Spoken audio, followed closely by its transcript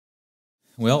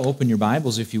Well, open your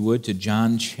Bibles, if you would, to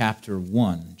John chapter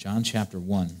 1. John chapter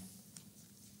 1.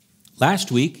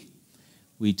 Last week,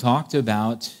 we talked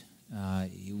about,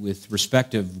 with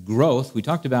respect of growth, we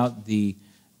talked about the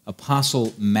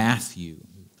Apostle Matthew.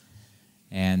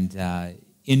 And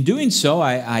in doing so,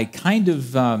 I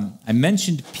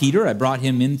mentioned Peter. I brought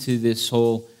him into this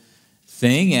whole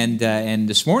thing. And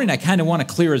this morning, I kind of want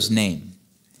to clear his name.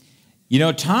 You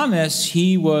know, Thomas,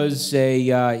 he was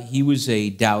a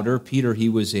doubter. Peter, he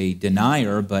was a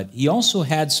denier, but he also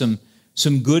had some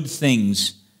good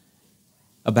things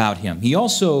about him. He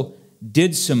also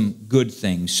did some good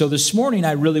things. So this morning,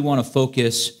 I really want to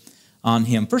focus on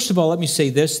him. First of all, let me say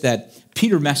this, that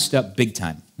Peter messed up big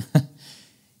time.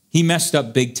 He messed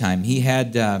up big time. He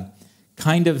had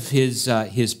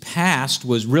his past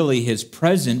was really his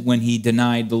present when he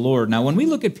denied the Lord. Now, when we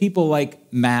look at people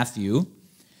like Matthew,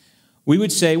 we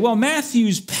would say, well,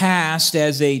 Matthew's past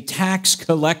as a tax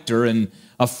collector and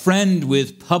a friend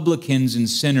with publicans and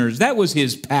sinners, that was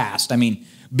his past. I mean,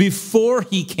 before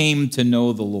he came to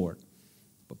know the Lord.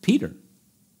 But Peter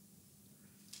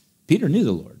knew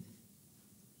the Lord.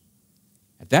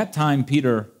 At that time,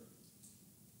 Peter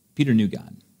knew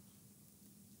God.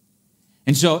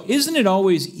 And so isn't it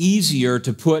always easier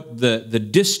to put the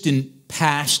distant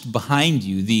past behind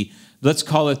you, let's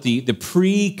call it the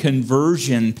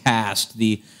pre-conversion past,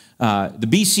 the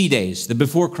BC days, the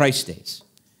before Christ days.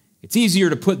 It's easier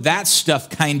to put that stuff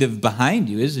kind of behind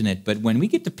you, isn't it? But when we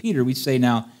get to Peter, we say,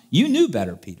 now, you knew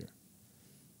better, Peter.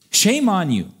 Shame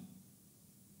on you.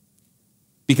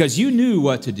 Because you knew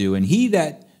what to do, and he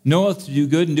that knoweth to do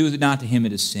good and doeth it not, to him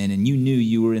it is sin, and you knew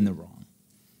you were in the wrong.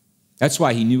 That's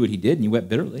why he knew what he did, and he wept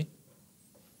bitterly.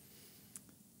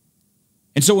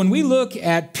 And so when we look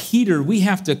at Peter, we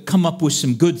have to come up with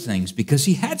some good things because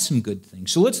he had some good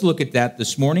things. So let's look at that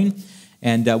this morning.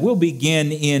 And we'll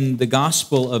begin in the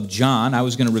Gospel of John. I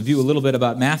was going to review a little bit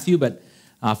about Matthew, but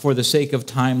for the sake of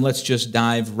time, let's just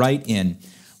dive right in.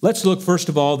 Let's look, first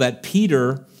of all, that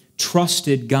Peter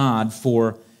trusted God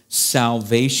for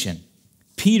salvation.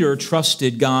 Peter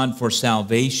trusted God for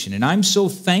salvation. And I'm so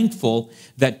thankful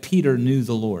that Peter knew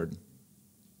the Lord.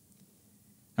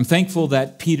 I'm thankful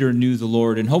that Peter knew the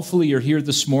Lord, and hopefully you're here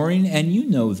this morning and you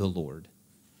know the Lord.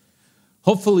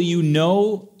 Hopefully you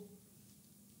know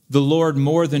the Lord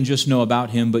more than just know about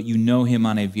him, but you know him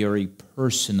on a very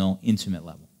personal, intimate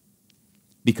level,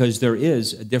 because there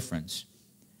is a difference.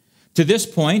 To this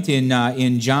point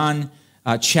in John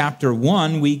chapter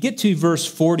 1, we get to verse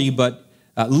 40, but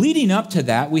leading up to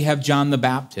that, we have John the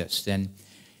Baptist, and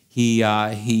He,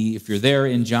 if you're there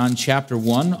in John chapter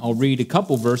 1, I'll read a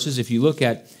couple verses. If you look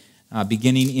at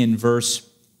beginning in verse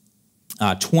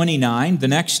 29, the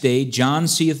next day John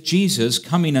seeth Jesus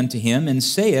coming unto him, and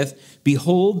saith,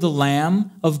 Behold the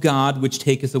Lamb of God, which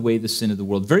taketh away the sin of the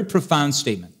world. Very profound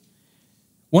statement.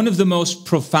 One of the most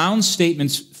profound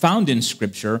statements found in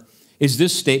Scripture is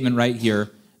this statement right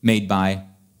here made by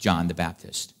John the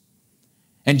Baptist.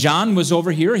 And John was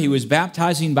over here. He was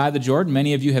baptizing by the Jordan.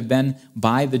 Many of you have been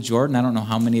by the Jordan. I don't know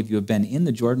how many of you have been in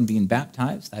the Jordan being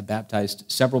baptized. I baptized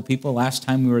several people last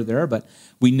time we were there, but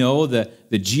we know the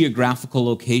geographical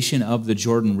location of the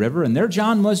Jordan River. And there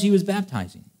John was, he was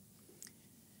baptizing.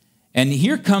 And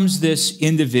here comes this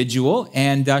individual,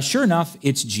 and sure enough,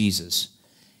 it's Jesus.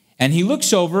 And he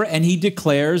looks over and he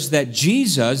declares that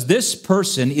Jesus, this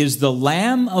person, is the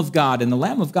Lamb of God. And the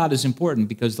Lamb of God is important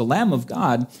because the Lamb of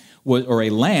God, or a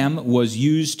lamb, was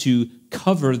used to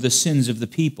cover the sins of the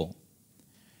people.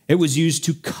 It was used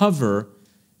to cover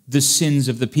the sins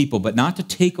of the people, but not to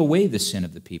take away the sin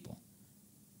of the people.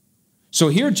 So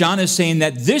here John is saying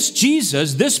that this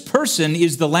Jesus, this person,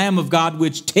 is the Lamb of God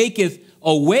which taketh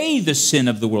away the sin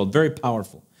of the world. Very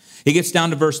powerful. He gets down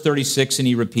to verse 36 and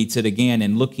he repeats it again.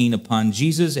 And looking upon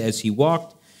Jesus as he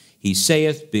walked, he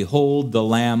saith, Behold the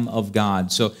Lamb of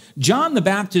God. So John the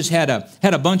Baptist had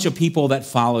a bunch of people that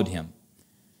followed him.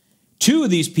 Two of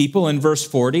these people in verse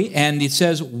 40, and it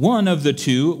says, one of the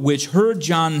two which heard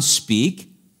John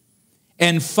speak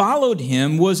and followed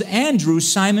him was Andrew,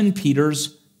 Simon Peter's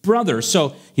brother.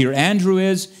 So here Andrew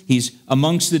is. He's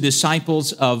amongst the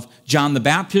disciples of John the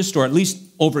Baptist, or at least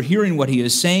overhearing what he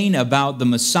is saying about the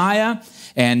Messiah.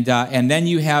 And then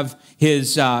you have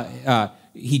his...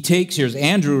 here's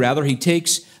Andrew, he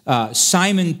takes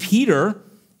Simon Peter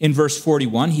in verse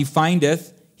 41. He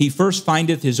first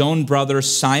findeth his own brother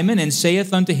Simon, and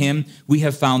saith unto him, We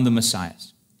have found the Messiah.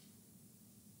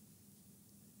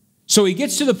 So he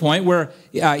gets to the point where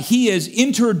he is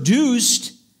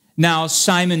introduced now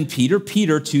Simon Peter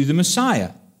to the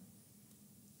Messiah.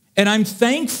 And I'm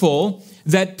thankful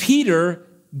that Peter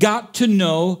got to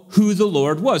know who the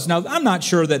Lord was. Now, I'm not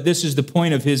sure that this is the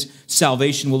point of his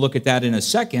salvation. We'll look at that in a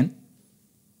second.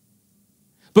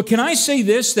 But can I say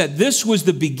this, that this was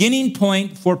the beginning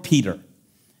point for Peter,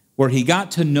 where he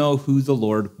got to know who the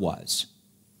Lord was.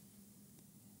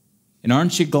 And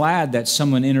aren't you glad that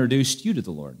someone introduced you to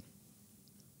the Lord?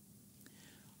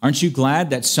 Aren't you glad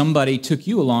that somebody took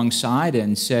you alongside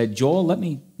and said, Joel, let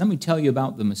me tell you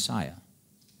about the Messiah.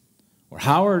 Or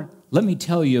Howard, let me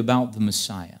tell you about the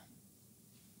Messiah.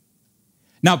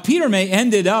 Now, Peter may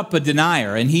ended up a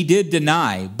denier, and he did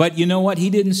deny, but you know what?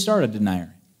 He didn't start a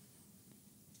denier.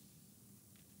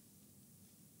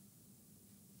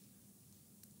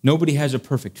 Nobody has a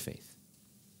perfect faith.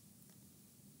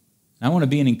 I want to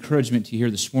be an encouragement to you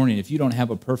here this morning. If you don't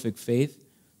have a perfect faith,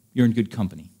 you're in good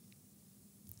company.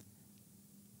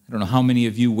 I don't know how many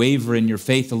of you waver in your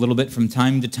faith a little bit from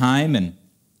time to time, and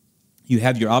you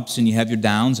have your ups and you have your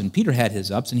downs, and Peter had his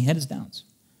ups and he had his downs.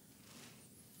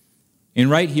 And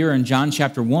right here in John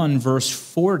chapter 1, verse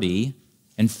 40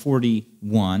 and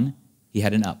 41, he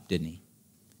had an up, didn't he?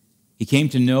 He came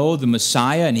to know the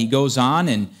Messiah, and he goes on,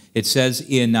 and it says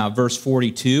in verse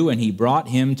 42, and he brought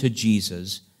him to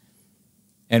Jesus.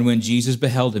 And when Jesus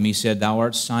beheld him, he said, Thou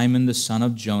art Simon, the son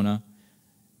of Jonah.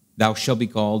 Thou shalt be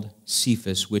called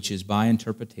Cephas, which is by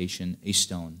interpretation a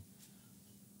stone.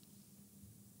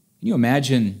 Can you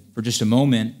imagine for just a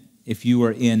moment if you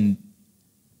were in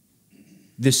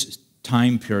this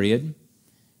time period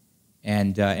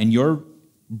and your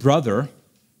brother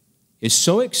is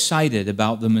so excited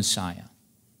about the Messiah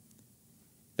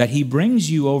that he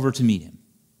brings you over to meet him.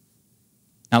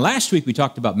 Now, last week we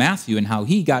talked about Matthew and how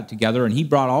he got together and he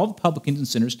brought all the publicans and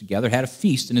sinners together, had a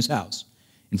feast in his house,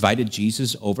 invited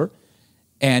Jesus over,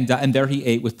 and there he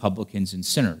ate with publicans and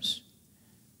sinners.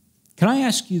 Can I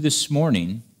ask you this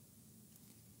morning,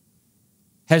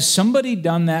 has somebody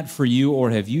done that for you, or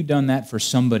have you done that for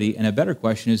somebody? And a better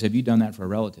question is, have you done that for a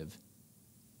relative?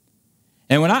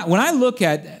 And when I look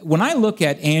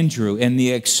at Andrew and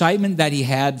the excitement that he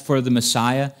had for the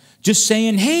Messiah, just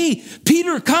saying, hey,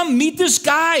 Peter, come, meet this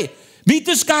guy. Meet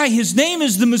this guy. His name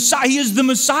is the Messiah. He is the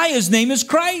Messiah. His name is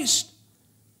Christ.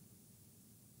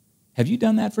 Have you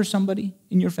done that for somebody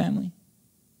in your family?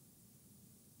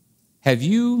 Have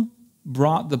you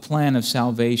brought the plan of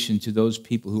salvation to those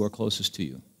people who are closest to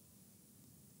you?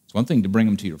 It's one thing to bring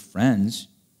them to your friends.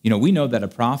 You know, we know that a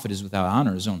prophet is without honor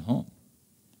in his own home.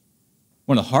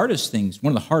 One of the hardest things,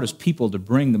 one of the hardest people to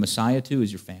bring the Messiah to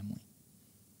is your family.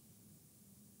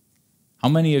 How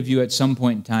many of you at some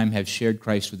point in time have shared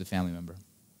Christ with a family member?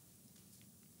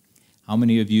 How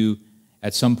many of you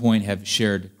at some point have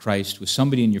shared Christ with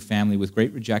somebody in your family with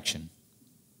great rejection?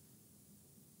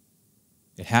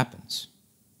 It happens.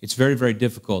 It's very, very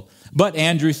difficult. But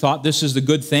Andrew thought this is the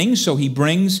good thing, so he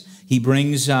brings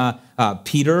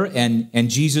Peter and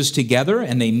Jesus together,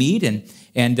 and they meet,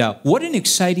 and what an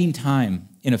exciting time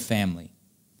in a family.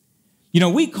 You know,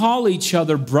 we call each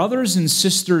other brothers and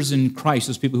sisters in Christ,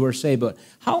 those people who are saved, but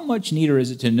how much neater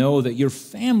is it to know that your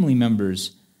family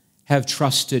members have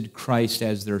trusted Christ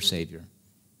as their Savior?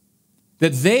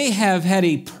 That they have had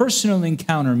a personal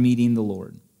encounter meeting the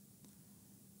Lord.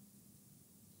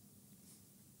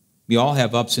 We all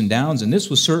have ups and downs, and this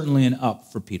was certainly an up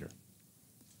for Peter.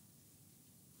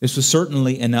 This was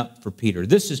certainly an up for Peter.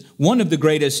 This is one of the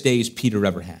greatest days Peter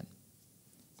ever had,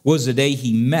 was the day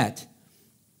he met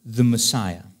the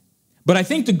Messiah. But I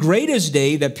think the greatest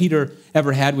day that Peter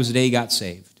ever had was the day he got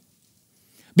saved.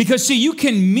 Because, see, you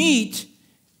can meet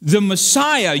the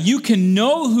Messiah, you can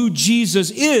know who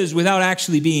Jesus is without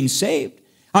actually being saved.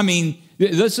 I mean,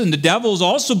 listen, the devils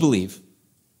also believe.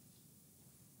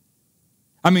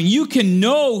 I mean, you can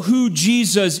know who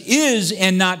Jesus is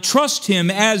and not trust him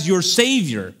as your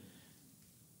Savior.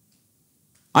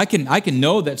 I can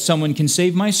know that someone can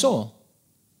save my soul.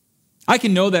 I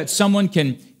can know that someone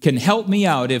can help me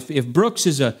out. If Brooks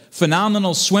is a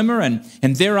phenomenal swimmer and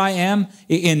there I am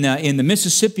in the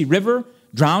Mississippi River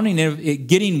drowning and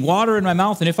getting water in my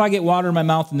mouth, and if I get water in my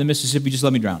mouth in the Mississippi, just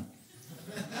let me drown.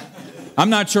 I'm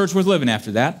not sure it's worth living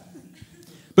after that.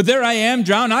 But there I am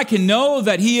drowned. I can know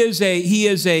that he is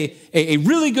a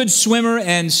really good swimmer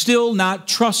and still not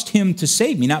trust him to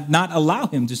save me, not allow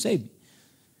him to save me.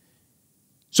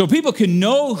 So people can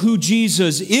know who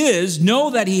Jesus is, know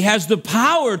that he has the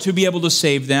power to be able to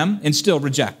save them, and still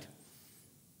reject.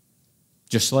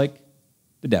 Just like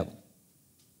the devil.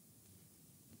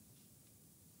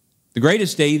 The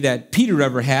greatest day that Peter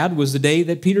ever had was the day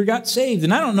that Peter got saved.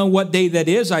 And I don't know what day that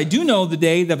is. I do know the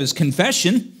day of his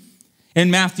confession. In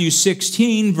Matthew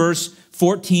 16, verse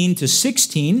 14 to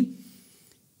 16,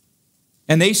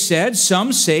 And they said,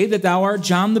 some say that thou art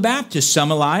John the Baptist,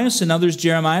 some Elias, and others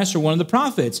Jeremiah, or one of the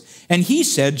prophets. And he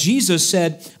said, Jesus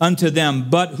said unto them,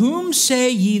 but whom say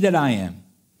ye that I am?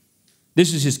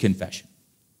 This is his confession.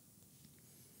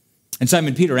 And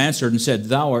Simon Peter answered and said,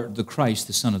 thou art the Christ,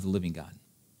 the Son of the living God.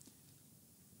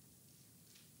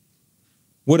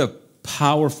 What a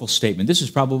powerful statement. This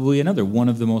is probably another one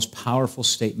of the most powerful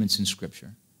statements in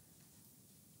Scripture.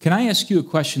 Can I ask you a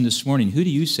question this morning? Who do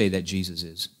you say that Jesus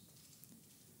is?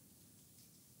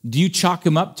 Do you chalk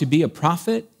him up to be a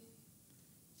prophet?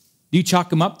 Do you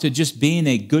chalk him up to just being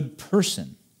a good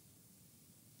person?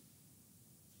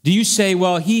 Do you say,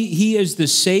 well, he is the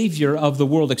Savior of the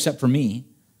world except for me?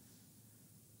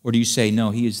 Or do you say, no,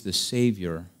 he is the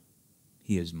Savior,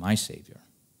 he is my Savior,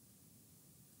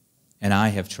 and I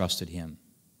have trusted him?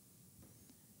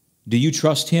 Do you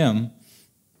trust him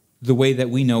the way that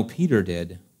we know Peter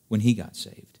did when he got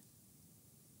saved?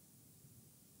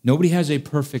 Nobody has a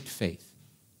perfect faith.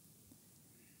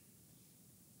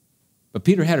 But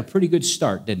Peter had a pretty good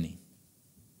start, didn't he?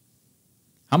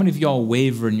 How many of y'all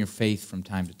waver in your faith from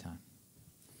time to time?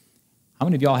 How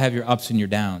many of y'all have your ups and your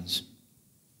downs?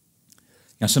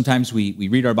 Now, sometimes we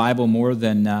read our Bible more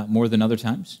than other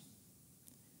times.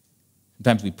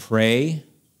 Sometimes we pray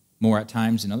more at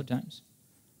times than other times.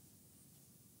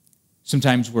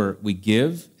 Sometimes we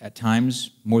give at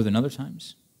times more than other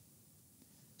times.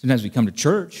 Sometimes we come to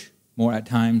church more at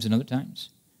times than other times.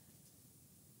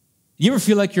 You ever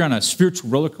feel like you're on a spiritual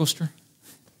roller coaster?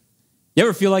 You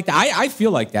ever feel like that? I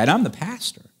feel like that. I'm the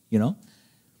pastor, you know.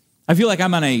 I feel like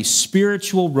I'm on a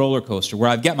spiritual roller coaster where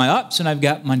I've got my ups and I've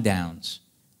got my downs.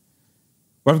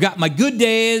 Where I've got my good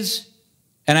days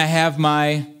and I have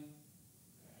my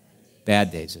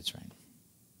bad days, that's right.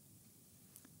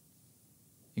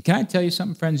 And can I tell you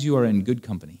something, friends? You are in good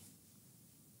company.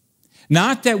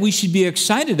 Not that we should be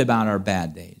excited about our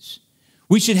bad days.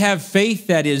 We should have faith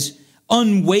that is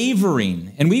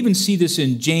unwavering. And we even see this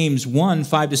in James 1,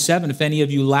 5-7. If any of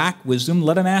you lack wisdom,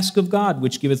 let him ask of God,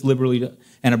 which giveth liberally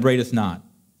and upbraideth not.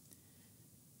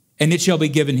 And it shall be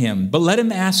given him. But let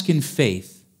him ask in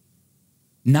faith,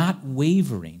 not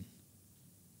wavering.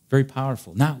 Very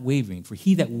powerful, not wavering. For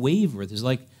he that wavereth is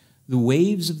like the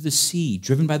waves of the sea,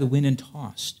 driven by the wind and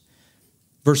tossed.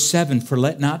 Verse 7, for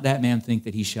let not that man think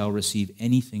that he shall receive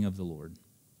anything of the Lord.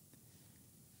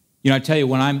 You know, I tell you,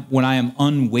 when I am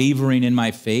unwavering in my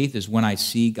faith is when I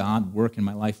see God work in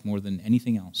my life more than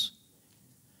anything else.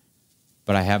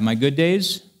 But I have my good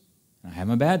days, and I have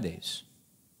my bad days.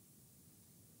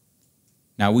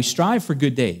 Now, we strive for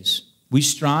good days. We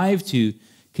strive to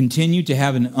continue to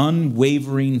have an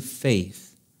unwavering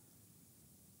faith.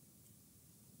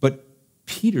 But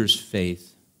Peter's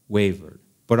faith wavered.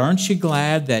 But aren't you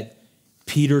glad that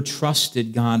Peter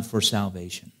trusted God for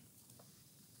salvation?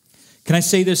 Can I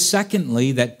say this?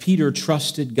 Secondly, that Peter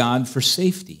trusted God for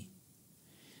safety.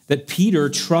 That Peter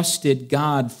trusted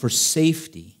God for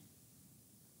safety.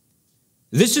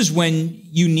 This is when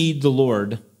you need the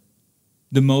Lord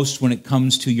the most when it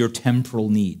comes to your temporal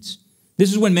needs.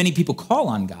 This is when many people call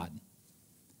on God.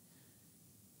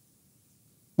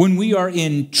 When we are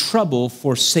in trouble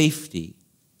for safety.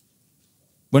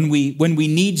 When we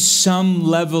need some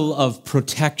level of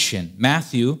protection.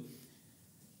 Matthew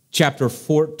chapter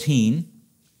 14,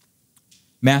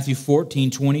 Matthew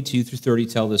 14, 22 through 30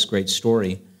 tell this great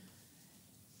story.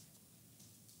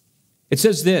 It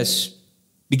says this,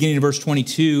 beginning in verse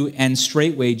 22, and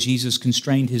straightway Jesus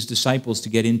constrained his disciples to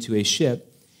get into a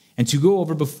ship and to go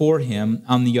over before him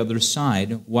on the other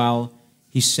side while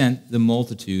he sent the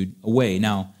multitude away.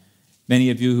 Now, many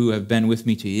of you who have been with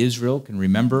me to Israel can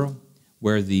remember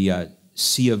where the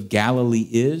Sea of Galilee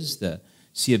is, the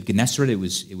Sea of Gennesaret. It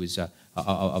was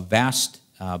a vast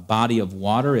body of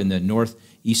water in the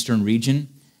northeastern region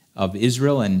of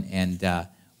Israel. And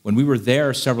when we were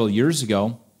there several years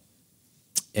ago,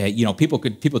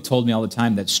 people told me all the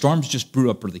time that storms just brew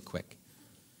up really quick.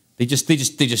 They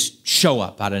just show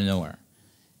up out of nowhere.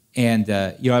 And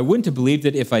I wouldn't have believed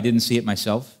it if I didn't see it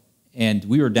myself. And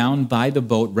we were down by the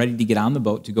boat, ready to get on the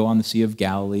boat to go on the Sea of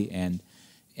Galilee.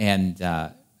 And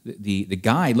the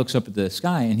guy looks up at the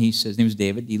sky, and he says, his name is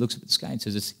David. He looks up at the sky and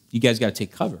says, you guys got to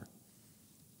take cover.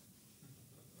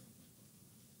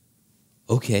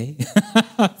 Okay.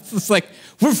 It's like,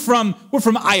 we're from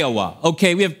Iowa,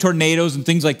 okay? We have tornadoes and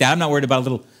things like that. I'm not worried about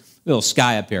a little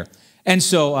sky up here. And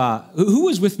so who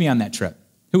was with me on that trip?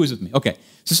 Who was with me? Okay.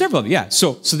 So several of you, yeah.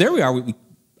 So there we are.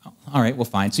 All right, well,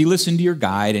 fine. So you listen to your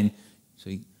guide, and so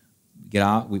you get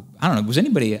out. I don't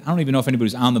even know if anybody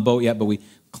was on the boat yet, but we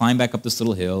climbed back up this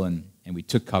little hill, and we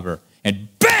took cover. And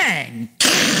bang!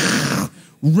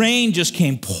 Rain just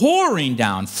came pouring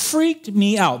down. Freaked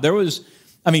me out. There was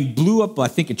blew up, I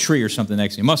think, a tree or something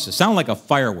next to me. It must have sounded like a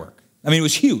firework. It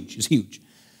was huge. It was huge.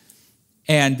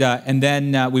 And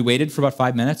then we waited for about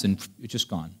 5 minutes, and it's just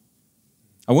gone.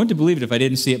 I wouldn't have believed it if I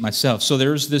didn't see it myself. So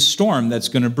there's this storm that's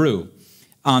going to brew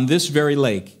on this very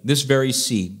lake, this very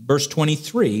sea. Verse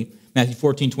 23, Matthew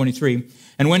 14:23.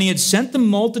 And when he had sent the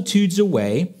multitudes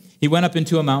away, he went up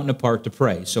into a mountain apart to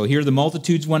pray. So here the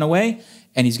multitudes went away,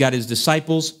 and he's got his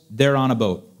disciples. They're on a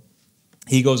boat.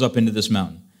 He goes up into this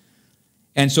mountain.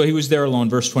 And so he was there alone.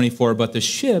 Verse 24, but the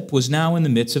ship was now in the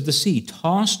midst of the sea,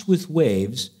 tossed with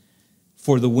waves,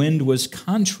 for the wind was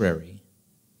contrary.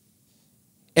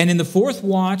 And in the fourth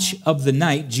watch of the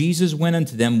night, Jesus went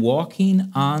unto them, walking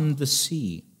on the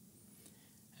sea.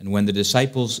 And when the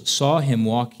disciples saw him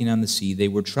walking on the sea, they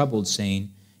were troubled,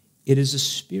 saying, it is a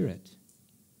spirit.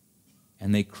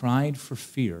 And they cried for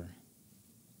fear.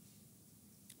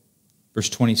 Verse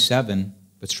 27,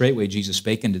 but straightway Jesus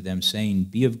spake unto them, saying,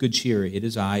 be of good cheer, it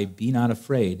is I, be not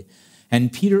afraid.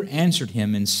 And Peter answered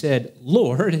him and said,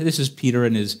 Lord, this is Peter,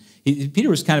 and Peter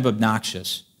was kind of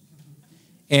obnoxious.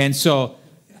 And so,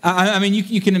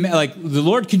 you can imagine, like, the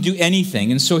Lord can do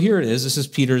anything. And so here it is. This is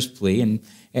Peter's plea.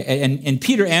 And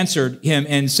Peter answered him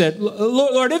and said,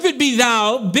 Lord, if it be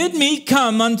thou, bid me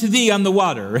come unto thee on the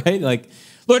water. Right? Like,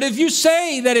 Lord, if you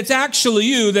say that it's actually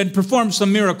you, then perform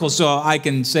some miracle so I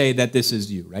can say that this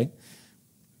is you, right?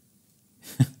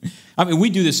 We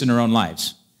do this in our own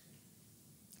lives.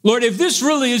 Lord, if this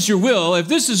really is your will, if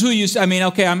this is who you say,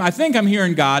 I think I'm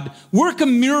hearing God. Work a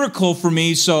miracle for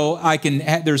me so I can,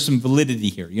 there's some validity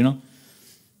here,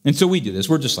 And so we do this.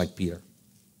 We're just like Peter.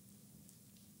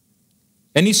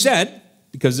 And he said,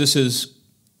 because this is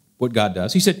what God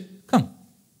does, he said, come.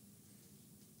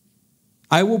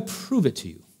 I will prove it to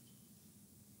you.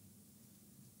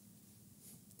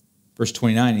 Verse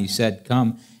 29, he said,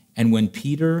 come. And when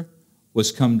Peter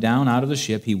was come down out of the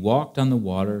ship, he walked on the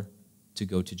water to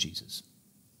go to Jesus.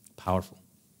 Powerful.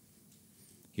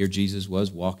 Here Jesus was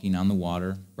walking on the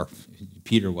water, or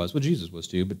Peter was, well, Jesus was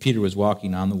too, but Peter was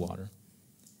walking on the water.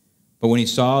 But when he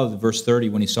saw, verse 30,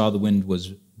 when he saw the wind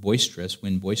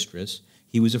boisterous,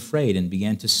 he was afraid and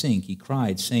began to sink. He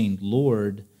cried, saying,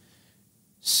 Lord,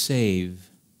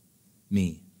 save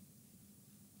me.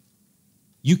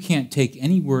 You can't take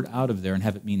any word out of there and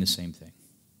have it mean the same thing.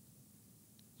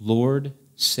 Lord,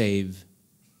 save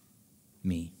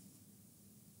me.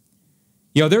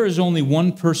 There is only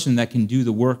one person that can do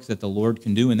the work that the Lord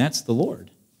can do, and that's the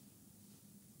Lord.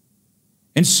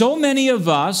 And so many of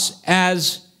us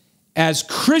as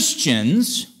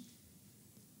Christians,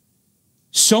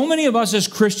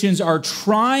 are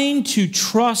trying to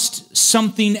trust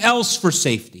something else for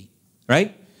safety,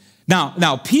 right?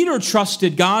 Now, Peter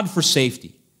trusted God for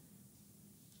safety.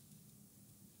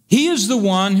 He is the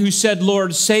one who said,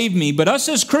 Lord, save me. But us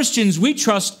as Christians, we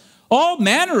trust all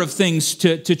manner of things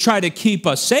to try to keep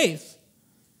us safe.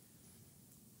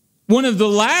 One of the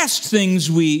last things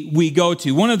we go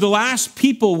to, one of the last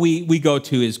people we go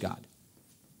to is God.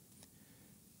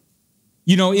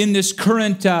 In this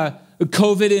current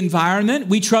COVID environment,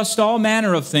 we trust all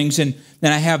manner of things. And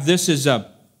I have this as an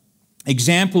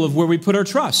example of where we put our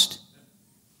trust.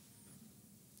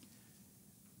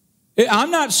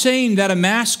 I'm not saying that a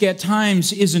mask at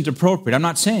times isn't appropriate. I'm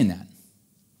not saying that.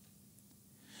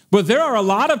 But there are a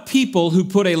lot of people who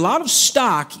put a lot of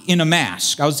stock in a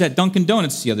mask. I was at Dunkin'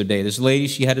 Donuts the other day. This lady,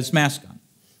 she had this mask on.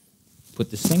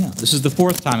 Put this thing on. This is the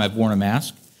 4th time I've worn a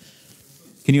mask.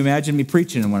 Can you imagine me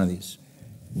preaching in one of these?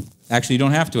 Actually, you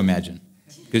don't have to imagine,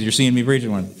 because you're seeing me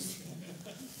preaching one of these.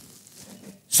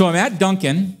 So I'm at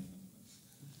Dunkin',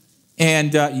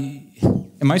 and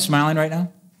am I smiling right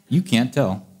now? You can't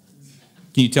tell.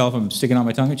 Can you tell if I'm sticking out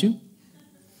my tongue at you?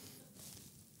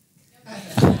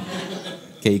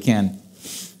 Okay, you can.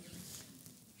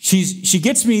 She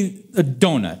gets me a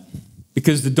donut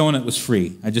because the donut was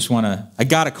free. I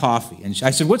got a coffee. And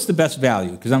I said, what's the best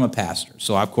value? Because I'm a pastor.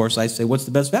 So, of course, I say, what's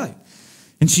the best value?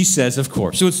 And she says, of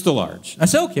course. So it's the large. I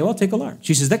said, okay, well, I'll take a large.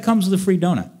 She says, that comes with a free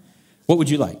donut. What would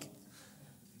you like?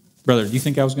 Brother, do you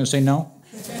think I was going to say no?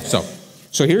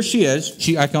 So here she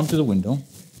is. I come to the window.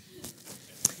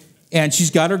 And she's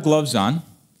got her gloves on.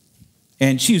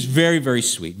 And she's very, very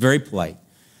sweet, very polite.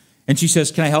 And she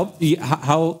says, can I help?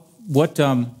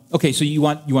 Okay, so you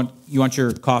want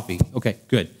your coffee. Okay,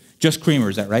 good. Just creamer,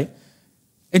 is that right?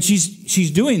 And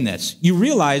she's doing this. You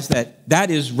realize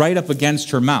that is right up against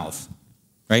her mouth,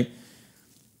 right?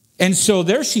 And so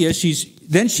there she is.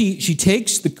 She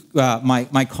takes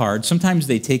my card. Sometimes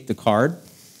they take the card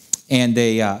and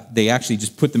they actually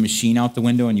just put the machine out the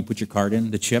window and you put your card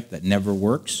in, the chip that never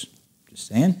works. Just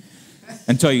saying.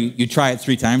 Until you try it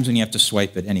 3 times and you have to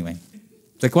swipe it anyway.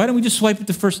 It's like, why don't we just swipe it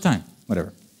the first time?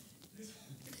 whatever.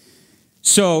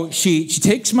 So she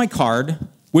takes my card,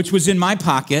 which was in my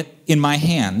pocket, in my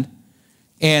hand,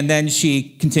 and then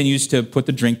she continues to put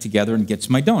the drink together and gets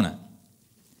my donut.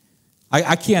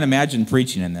 I can't imagine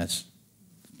preaching in this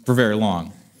for very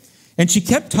long. And she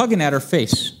kept tugging at her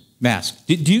face mask.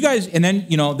 Do you guys, and then,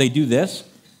 they do this.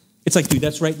 It's like, dude,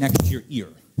 that's right next to your ear,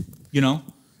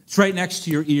 It's right next to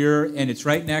your ear, and it's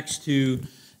right next to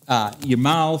your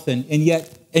mouth, and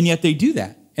yet they do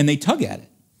that, and they tug at it.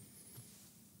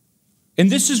 And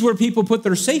this is where people put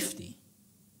their safety.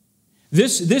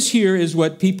 This here is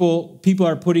what people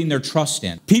are putting their trust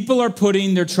in. People are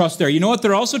putting their trust there. You know what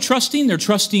they're also trusting? They're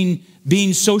trusting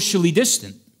being socially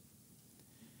distant.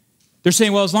 They're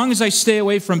saying, well, as long as I stay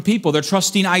away from people, they're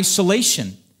trusting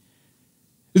isolation.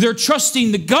 They're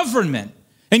trusting the government.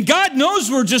 And God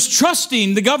knows we're just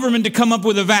trusting the government to come up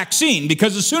with a vaccine,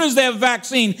 because as soon as they have a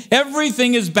vaccine,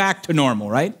 everything is back to normal,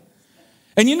 right?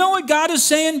 And you know what God is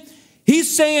saying?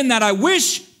 He's saying that I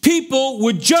wish people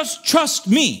would just trust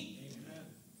me.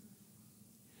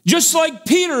 Just like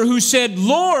Peter, who said,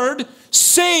 Lord,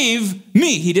 save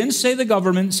me. He didn't say the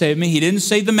government save me. He didn't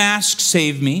say the mask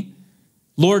save me.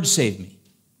 Lord, save me.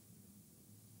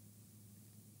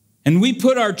 And we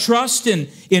put our trust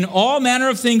in all manner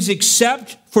of things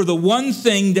except for the one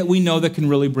thing that we know that can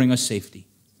really bring us safety.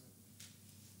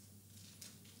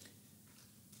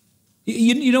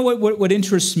 You know what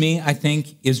interests me, I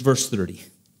think, is verse 30.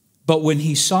 But when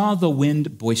he saw the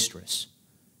wind boisterous,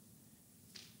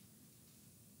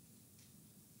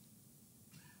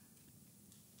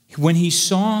 when he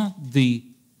saw the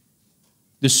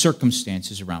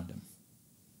circumstances around him,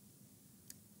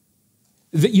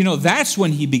 that's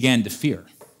when he began to fear.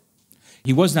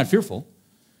 He was not fearful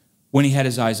when he had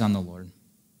his eyes on the Lord.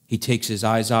 He takes his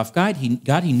eyes off God. He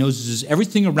notices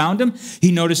everything around him.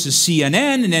 He notices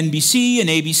CNN and NBC and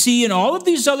ABC and all of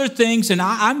these other things. And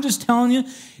I'm just telling you,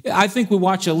 I think we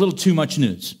watch a little too much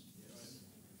news.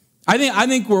 I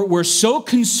think we're so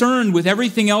concerned with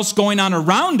everything else going on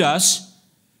around us,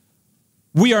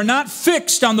 we are not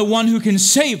fixed on the one who can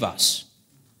save us,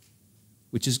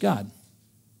 which is God.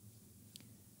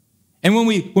 And when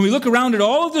we look around at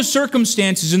all of the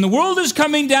circumstances, and the world is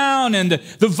coming down, and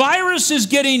the virus is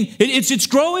it's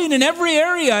growing in every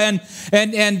area,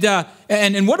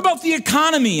 and what about the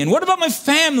economy, and what about my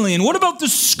family, and what about the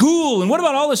school, and what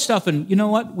about all this stuff? And you know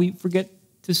what? We forget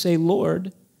to say,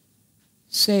 Lord,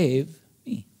 save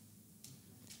me.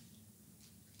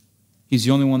 He's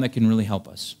the only one that can really help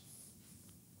us.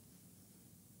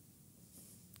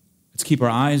 Let's keep our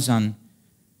eyes on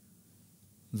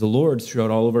the Lord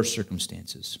throughout all of our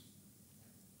circumstances.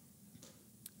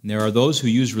 And there are those who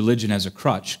use religion as a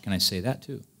crutch. Can I say that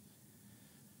too?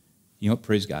 You know what?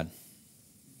 Praise God.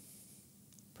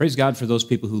 Praise God for those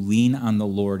people who lean on the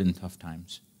Lord in tough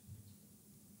times.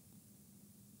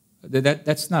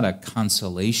 That's not a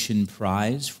consolation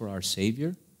prize for our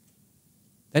Savior.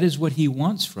 That is what He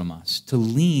wants from us, to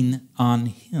lean on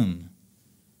Him.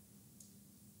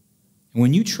 And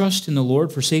when you trust in the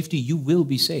Lord for safety, you will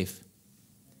be safe.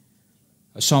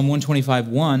 Psalm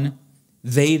 125:1,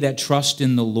 they that trust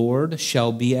in the Lord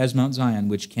shall be as Mount Zion,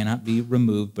 which cannot be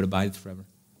removed, but abideth forever.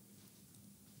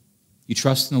 You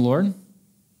trust in the Lord?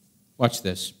 Watch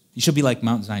this. You shall be like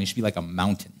Mount Zion. You should be like a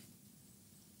mountain,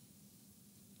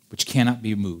 which cannot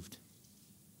be moved,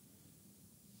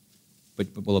 but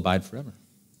will abide forever.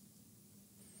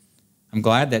 I'm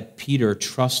glad that Peter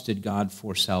trusted God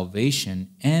for salvation,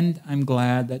 and I'm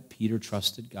glad that Peter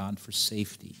trusted God for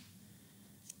safety.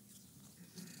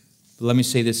 But let me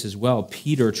say this as well.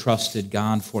 Peter trusted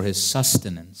God for his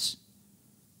sustenance.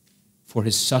 For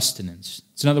his sustenance.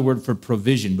 It's another word for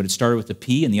provision, but it started with a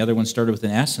P, and the other one started with an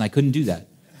S, and I couldn't do that.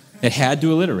 It had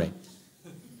to alliterate.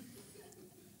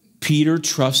 Peter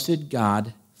trusted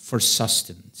God for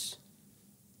sustenance.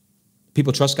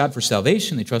 People trust God for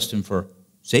salvation. They trust Him for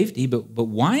safety, but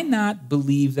why not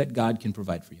believe that God can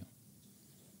provide for you?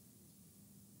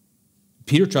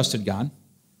 Peter trusted God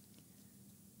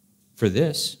for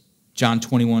this. John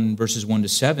 21, verses 1 to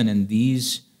 7, and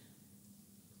these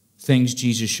things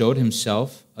Jesus showed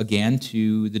Himself again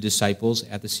to the disciples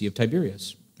at the Sea of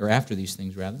Tiberias, or after these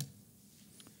things, rather.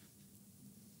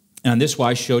 And on this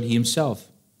wise showed He Himself.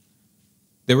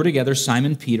 There were together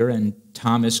Simon Peter and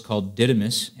Thomas called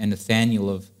Didymus and Nathanael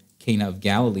of Cana of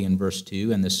Galilee in verse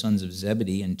 2, and the sons of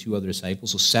Zebedee and 2 other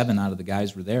disciples. So 7 out of the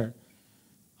guys were there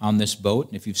on this boat.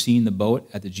 And if you've seen the boat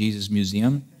at the Jesus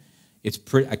Museum, it's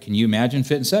pretty. Can you imagine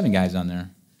fitting 7 guys on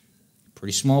there?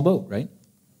 Pretty small boat, right?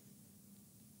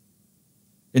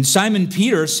 And Simon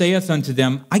Peter saith unto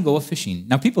them, I go a-fishing.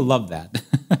 Now people love that,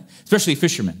 especially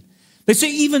fishermen. They say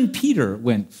even Peter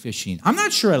went fishing. I'm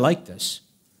not sure I like this.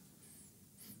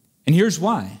 And here's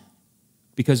why.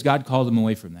 Because God called him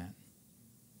away from that.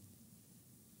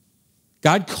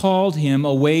 God called him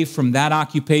away from that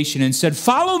occupation and said,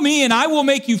 follow me and I will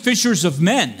make you fishers of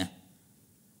men.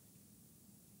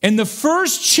 And the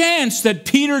first chance that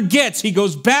Peter gets, he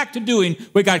goes back to doing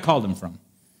what God called him from.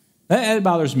 That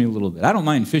bothers me a little bit. I don't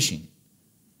mind fishing.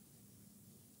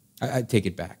 I take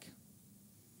it back.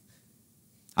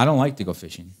 I don't like to go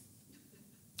fishing.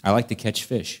 I like to catch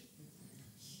fish.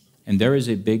 And there is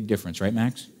a big difference, right,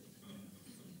 Max?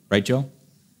 Right, Joe?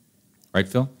 Right,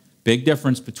 Phil? Big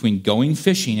difference between going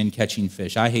fishing and catching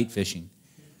fish. I hate fishing.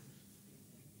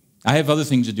 I have other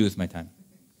things to do with my time.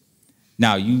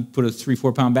 Now, you put a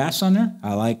 3-4 pound bass on there,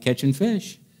 I like catching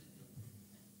fish.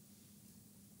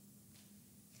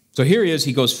 So here he is,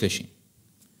 he goes fishing.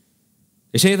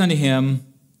 They say unto him,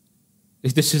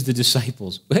 this is the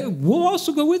disciples, hey, we'll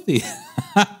also go with thee.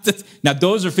 Now,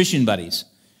 those are fishing buddies.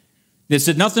 They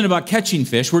said nothing about catching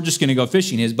fish, we're just going to go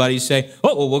fishing. His buddies say,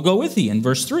 oh, well, we'll go with thee in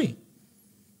verse 3.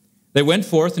 They went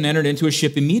forth and entered into a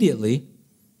ship immediately,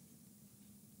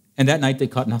 and that night they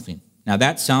caught nothing. Now,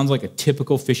 that sounds like a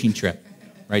typical fishing trip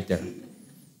right there,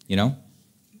 you know?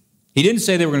 He didn't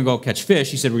say they were going to go catch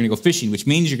fish. He said we're going to go fishing, which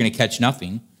means you're going to catch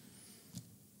nothing.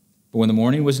 But when the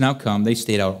morning was now come, they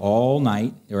stayed out all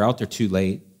night. They were out there too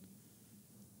late.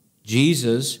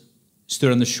 Jesus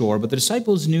stood on the shore, but the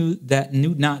disciples knew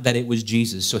not that it was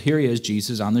Jesus. So here he is,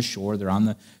 Jesus on the shore. They're on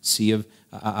the Sea of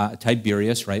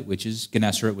Tiberias, right, which is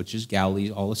Gennesaret, which is Galilee,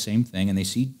 all the same thing. And they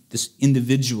see this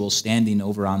individual standing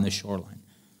over on the shoreline,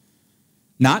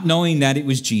 not knowing that it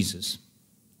was Jesus.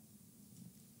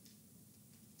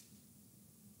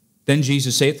 Then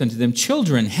Jesus saith unto them,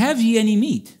 children, have ye any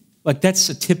meat? Like that's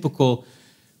a typical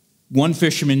one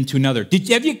fisherman to another.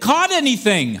 Have you caught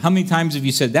anything? How many times have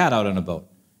you said that out on a boat?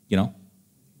 You know,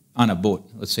 on a boat.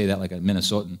 Let's say that like a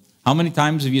Minnesotan. How many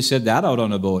times have you said that out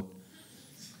on a boat?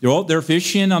 You're out there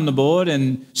fishing on the boat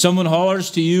and someone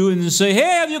hollers to you and say, hey,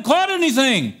 have you caught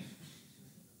anything?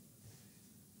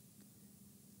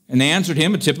 And they answered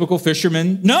him, a typical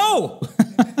fisherman, no.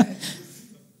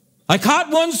 I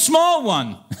caught one small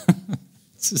one.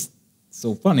 It's just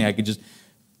so funny. I could just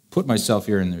put myself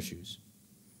here in their shoes.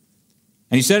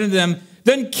 And he said unto them,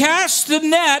 then cast the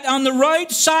net on the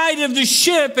right side of the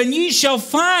ship, and ye shall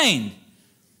find.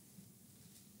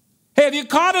 Hey, have you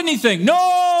caught anything?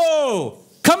 No!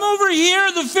 Come over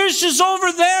here, the fish is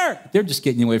over there. They're just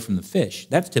getting away from the fish.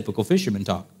 That's typical fisherman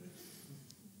talk.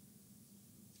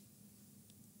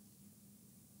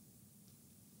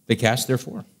 They cast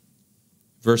therefore.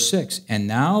 Verse 6, and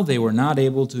now they were not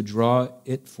able to draw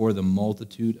it for the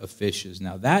multitude of fishes.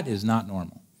 Now that is not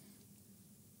normal.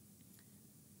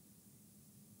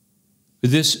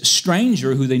 This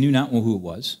stranger, who they knew not who it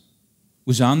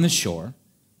was on the shore.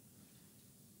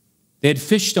 They had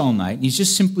fished all night, and he's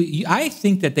just simply, I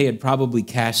think that they had probably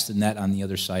cast the net on the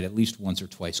other side at least once or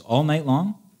twice, all night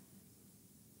long.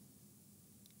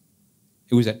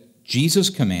 It was at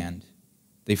Jesus' command,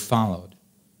 they followed.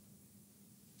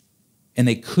 And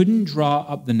they couldn't draw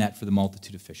up the net for the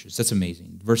multitude of fishers. That's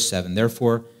amazing. Verse 7,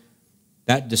 therefore,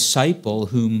 that disciple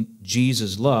whom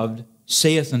Jesus loved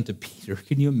saith unto Peter,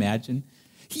 can you imagine?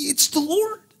 It's the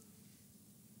Lord.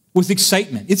 With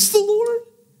excitement, it's the Lord.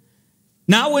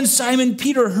 Now when Simon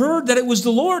Peter heard that it was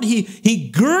the Lord, he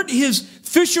girt his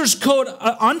fisher's coat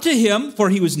unto him, for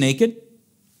he was naked.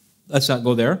 Let's not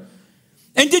go there.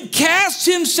 And did cast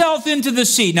himself into the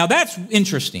sea. Now that's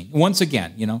interesting. Once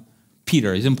again, you know,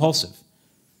 Peter is impulsive.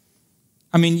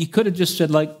 I mean, he could have just said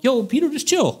like, yo, Peter, just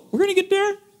chill. We're going to get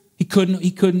there. He couldn't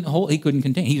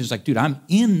contain. He was like, dude, I'm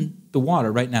in the water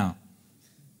right now.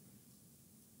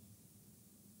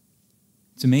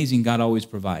 It's amazing God always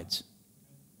provides.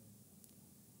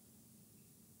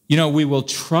 You know, we will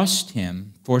trust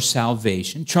him for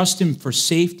salvation, trust him for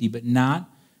safety, but not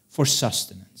for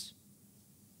sustenance.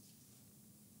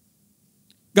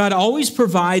 God always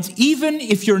provides, even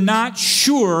if you're not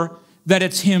sure that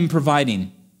it's him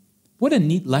providing. What a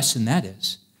neat lesson that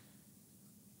is.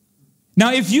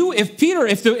 Now, if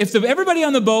everybody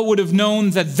on the boat would have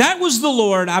known that that was the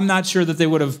Lord, I'm not sure that they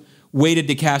would have waited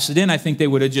to cast it in. I think they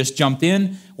would have just jumped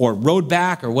in or rowed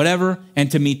back or whatever and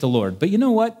to meet the Lord. But you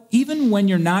know what? Even when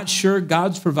you're not sure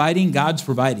God's providing, God's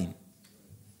providing.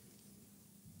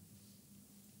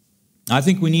 I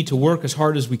think we need to work as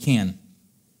hard as we can.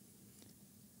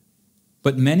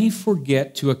 But many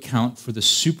forget to account for the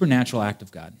supernatural act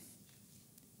of God.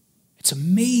 It's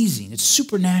amazing. It's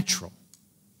supernatural.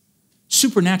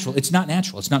 Supernatural. It's not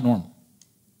natural. It's not normal.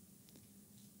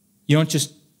 You don't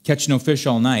just catch no fish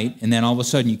all night, and then all of a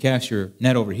sudden you cast your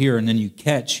net over here, and then you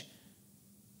catch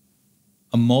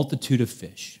a multitude of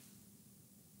fish.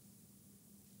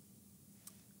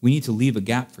 We need to leave a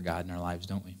gap for God in our lives,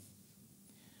 don't we?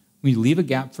 We leave a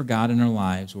gap for God in our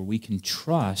lives where we can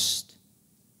trust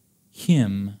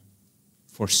Him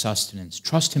for sustenance.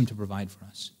 Trust Him to provide for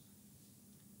us.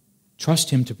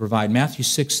 Trust Him to provide. Matthew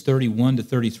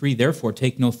 6:31-33, therefore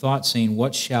take no thought, saying,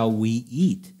 what shall we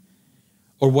eat?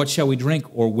 Or what shall we drink?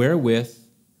 Or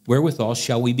wherewithal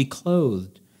shall we be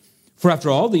clothed? For after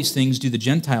all these things do the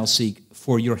Gentiles seek,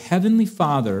 for your heavenly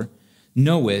Father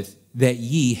knoweth that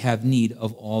ye have need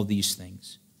of all these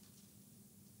things.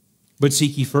 But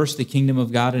seek ye first the kingdom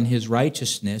of God and His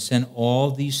righteousness, and all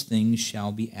these things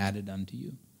shall be added unto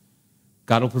you.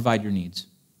 God will provide your needs.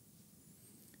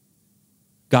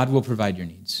 God will provide your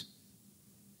needs.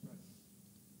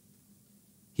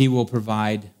 He will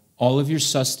provide all of your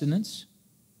sustenance,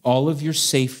 all of your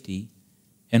safety,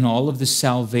 and all of the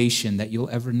salvation that you'll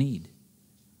ever need.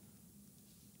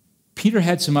 Peter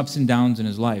had some ups and downs in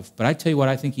his life, but I tell you what,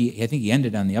 I think he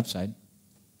ended on the upside.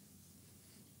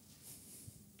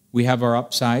 We have our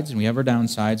upsides and we have our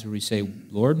downsides where we say,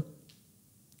 Lord,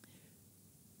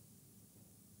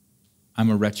 I'm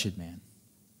a wretched man.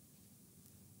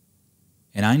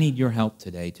 And I need your help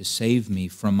today to save me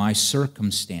from my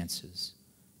circumstances.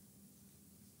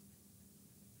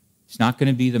 It's not going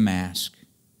to be the mask.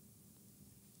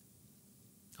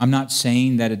 I'm not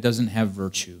saying that it doesn't have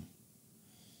virtue.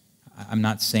 I'm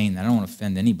not saying that. I don't want to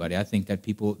offend anybody. I think that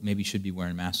people maybe should be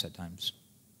wearing masks at times.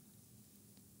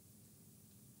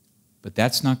 But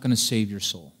that's not going to save your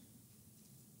soul.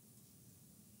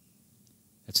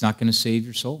 That's not going to save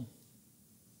your soul.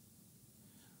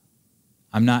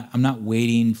 I'm not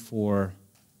waiting for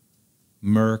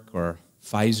Merck or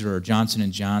Pfizer or Johnson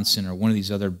 & Johnson or one of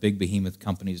these other big behemoth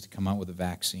companies to come out with a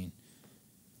vaccine.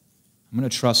 I'm going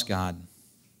to trust God.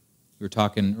 We were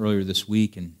talking earlier this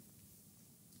week, and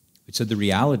we said the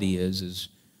reality is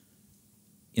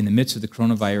in the midst of the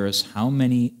coronavirus, how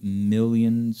many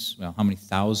millions, well, how many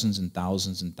thousands and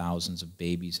thousands and thousands of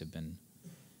babies have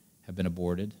been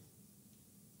aborted?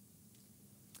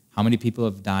 How many people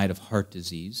have died of heart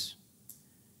disease?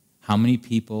 How many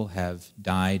people have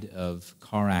died of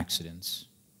car accidents?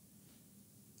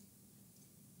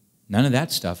 None of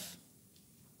that stuff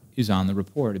is on the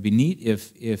report. It'd be neat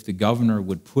if the governor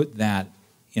would put that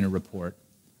in a report.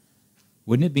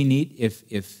 Wouldn't it be neat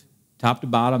if top to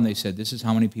bottom they said, this is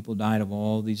how many people died of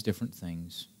all these different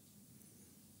things?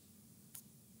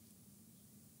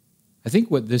 I think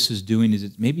what this is doing is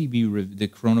it maybe the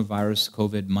coronavirus,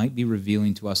 COVID, might be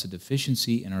revealing to us a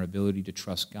deficiency in our ability to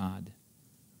trust God.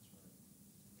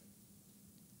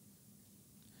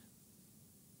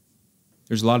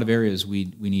 There's a lot of areas we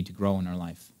need to grow in our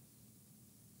life.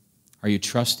 Are you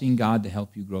trusting God to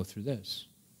help you grow through this?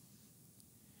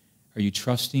 Are you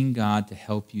trusting God to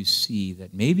help you see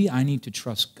that maybe I need to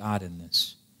trust God in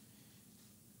this?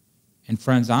 And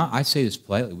friends, I say this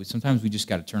politely. Sometimes we just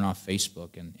got to turn off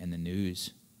Facebook and the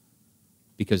news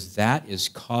because that is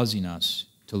causing us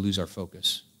to lose our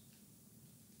focus.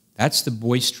 That's the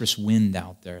boisterous wind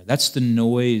out there. That's the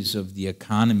noise of the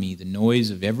economy, the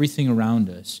noise of everything around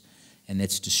us, and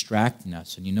it's distracting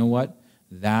us. And you know what?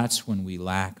 That's when we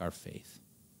lack our faith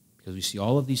because we see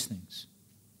all of these things.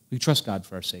 We trust God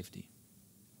for our safety.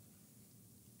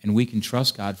 And we can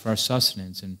trust God for our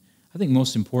sustenance. And I think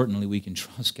most importantly, we can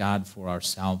trust God for our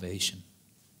salvation.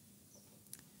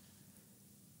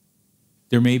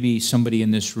 There may be somebody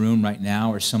in this room right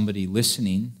now or somebody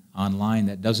listening online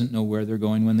that doesn't know where they're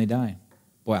going when they die.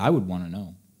 Boy, I would want to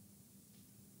know.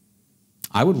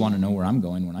 I would want to know where I'm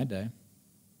going when I die.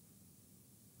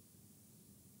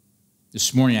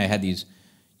 This morning I had these,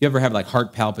 you ever have like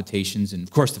heart palpitations? And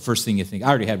of course the first thing you think, I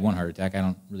already had one heart attack, I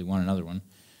don't really want another one.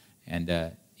 And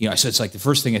so it's like the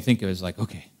first thing I think of is like,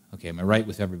 okay, am I right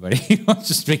with everybody?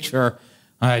 Just make sure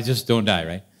I just don't die,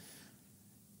 right?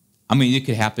 I mean, it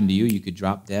could happen to you. You could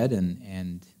drop dead,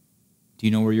 and do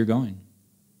you know where you're going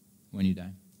when you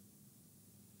die?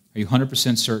 Are you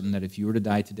 100% certain that if you were to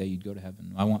die today, you'd go to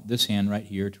heaven? I want this hand right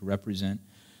here to represent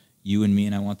you and me,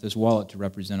 and I want this wallet to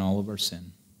represent all of our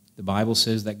sin. The Bible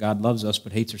says that God loves us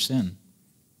but hates our sin.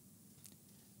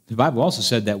 The Bible also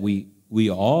said that we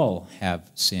all have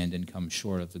sinned and come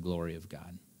short of the glory of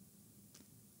God.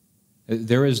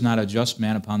 There is not a just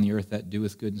man upon the earth that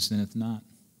doeth good and sinneth not.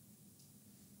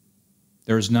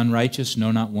 There is none righteous,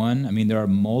 no, not one. I mean, there are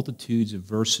multitudes of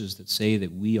verses that say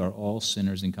that we are all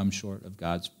sinners and come short of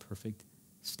God's perfect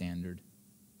standard.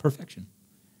 Perfection.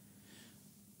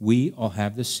 We all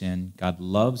have this sin. God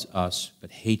loves us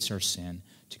but hates our sin.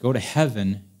 To go to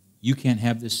heaven, you can't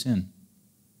have this sin.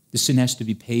 This sin has to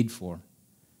be paid for.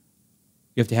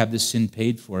 You have to have this sin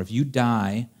paid for. If you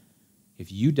die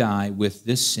if you die with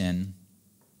this sin,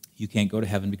 you can't go to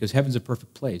heaven because heaven's a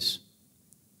perfect place.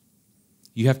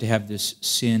 You have to have this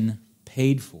sin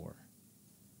paid for.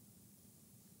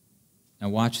 Now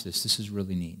watch this. This is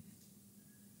really neat.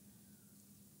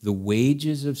 The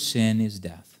wages of sin is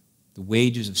death. The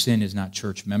wages of sin is not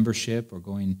church membership or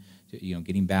going to,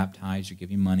 getting baptized or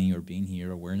giving money or being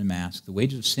here or wearing a mask. The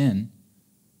wages of sin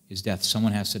is death.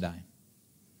 Someone has to die.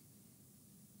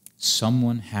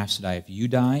 Someone has to die. If you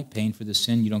die paying for the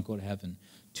sin, you don't go to heaven.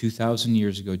 2,000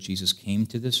 years ago, Jesus came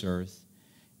to this earth,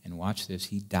 and watch this,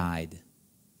 he died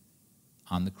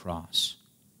on the cross.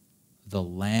 The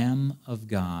Lamb of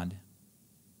God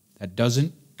that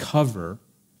doesn't cover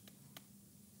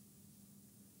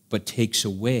but takes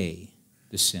away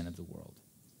the sin of the world.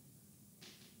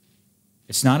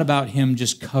 It's not about him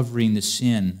just covering the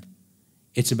sin.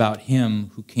 It's about him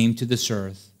who came to this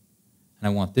earth, and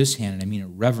I want this hand, and I mean it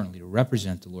reverently, to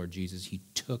represent the Lord Jesus. He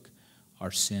took our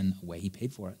sin away. He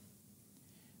paid for it.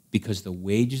 Because the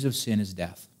wages of sin is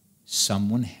death.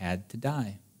 Someone had to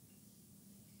die.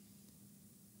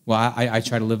 Well, I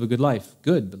try to live a good life.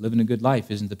 Good, but living a good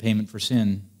life isn't the payment for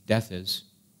sin. Death is.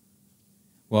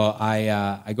 Well,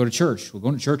 I go to church. Well,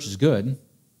 going to church is good,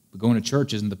 but going to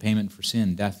church isn't the payment for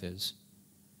sin. Death is.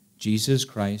 Jesus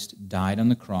Christ died on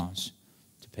the cross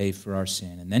to pay for our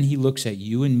sin. And then he looks at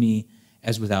you and me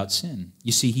as without sin.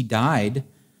 You see, he died,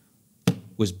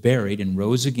 was buried, and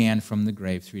rose again from the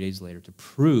grave 3 days later to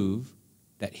prove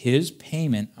that his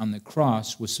payment on the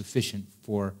cross was sufficient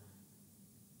for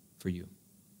you.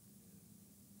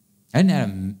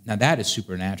 Now that is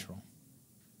supernatural.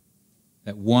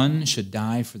 That one should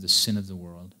die for the sin of the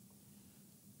world.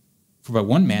 For by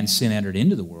one man sin entered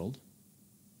into the world.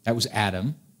 That was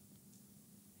Adam.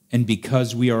 And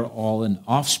because we are all an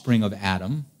offspring of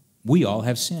Adam, we all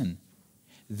have sin.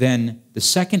 Then the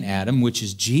second Adam, which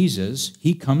is Jesus,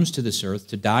 he comes to this earth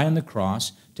to die on the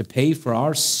cross, to pay for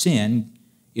our sin,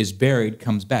 is buried,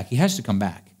 comes back. He has to come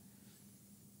back.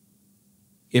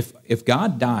 If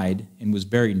God died and was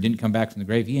buried and didn't come back from the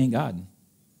grave, he ain't God.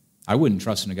 I wouldn't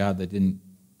trust in a God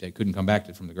that couldn't come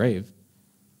back from the grave.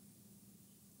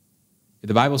 If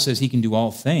the Bible says he can do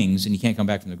all things and he can't come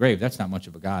back from the grave, that's not much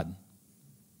of a God.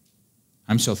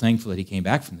 I'm so thankful that he came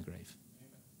back from the grave.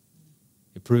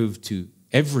 It proved to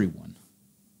everyone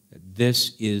that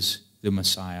this is the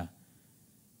Messiah.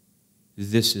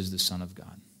 This is the Son of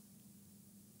God.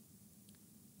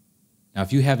 Now,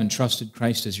 if you haven't trusted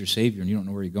Christ as your Savior and you don't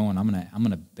know where you're going, I'm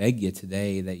going to beg you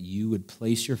today that you would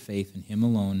place your faith in him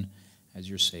alone as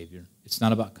your Savior. It's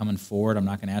not about coming forward. I'm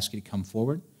not going to ask you to come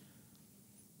forward.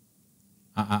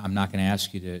 I'm not going to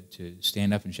ask you to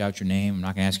stand up and shout your name. I'm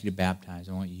not going to ask you to baptize.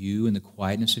 I want you, in the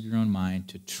quietness of your own mind,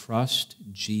 to trust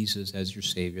Jesus as your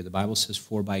Savior. The Bible says,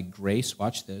 for by grace,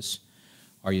 watch this,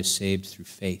 are you saved through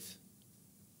faith.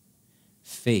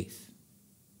 Faith.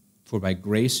 For by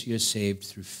grace you are saved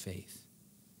through faith.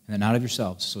 And not of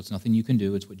yourselves, so it's nothing you can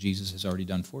do. It's what Jesus has already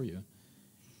done for you.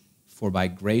 For by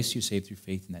grace you're saved through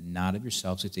faith, and that not of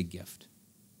yourselves. It's a gift.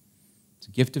 It's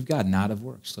a gift of God, not of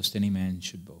works, lest any man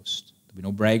should boast. There'll be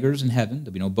no braggers in heaven.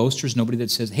 There'll be no boasters, nobody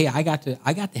that says, hey, I got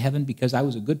to heaven because I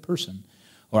was a good person,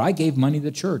 or I gave money to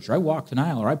the church, or I walked an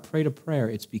aisle, or I prayed a prayer.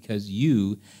 It's because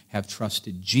you have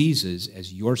trusted Jesus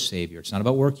as your Savior. It's not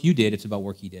about work you did, it's about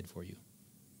work he did for you.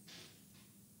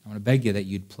 I want to beg you that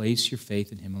you'd place your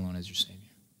faith in him alone as your Savior.